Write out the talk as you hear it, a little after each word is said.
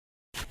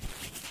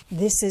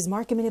This is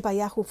Market Minute by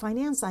Yahoo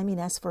Finance. I'm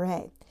Ines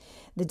Ferre.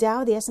 The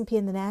Dow, the S&P,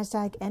 and the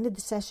Nasdaq ended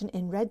the session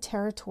in red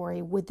territory,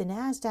 with the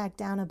Nasdaq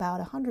down about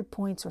 100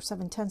 points or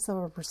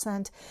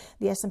 0.7%.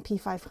 The S&P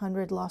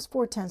 500 lost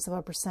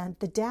 0.4%.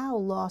 The Dow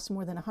lost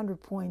more than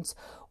 100 points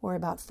or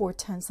about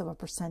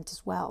 0.4%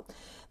 as well.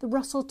 The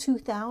Russell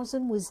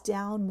 2000 was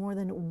down more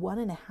than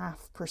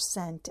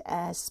 1.5%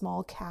 as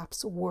small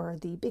caps were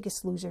the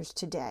biggest losers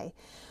today.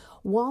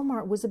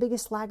 Walmart was the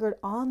biggest laggard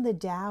on the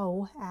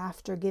Dow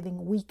after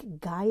giving weak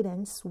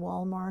guidance.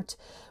 Walmart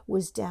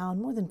was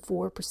down more than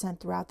 4%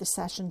 throughout the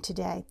session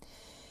today.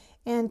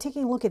 And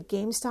taking a look at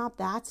GameStop,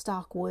 that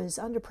stock was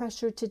under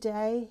pressure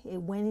today.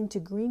 It went into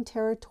green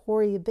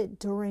territory a bit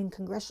during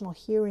congressional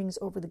hearings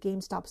over the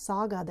GameStop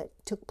saga that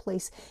took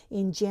place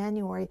in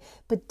January,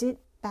 but did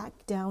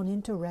back down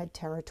into red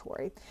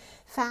territory.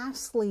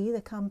 Fastly,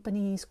 the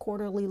company's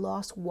quarterly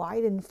loss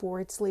widened for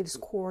its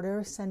latest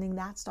quarter, sending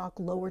that stock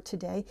lower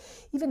today,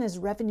 even as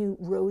revenue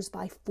rose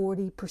by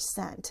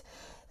 40%.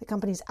 The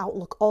company's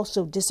outlook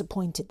also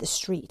disappointed the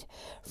street.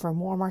 For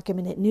more Market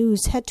Minute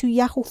news, head to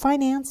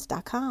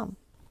yahoofinance.com.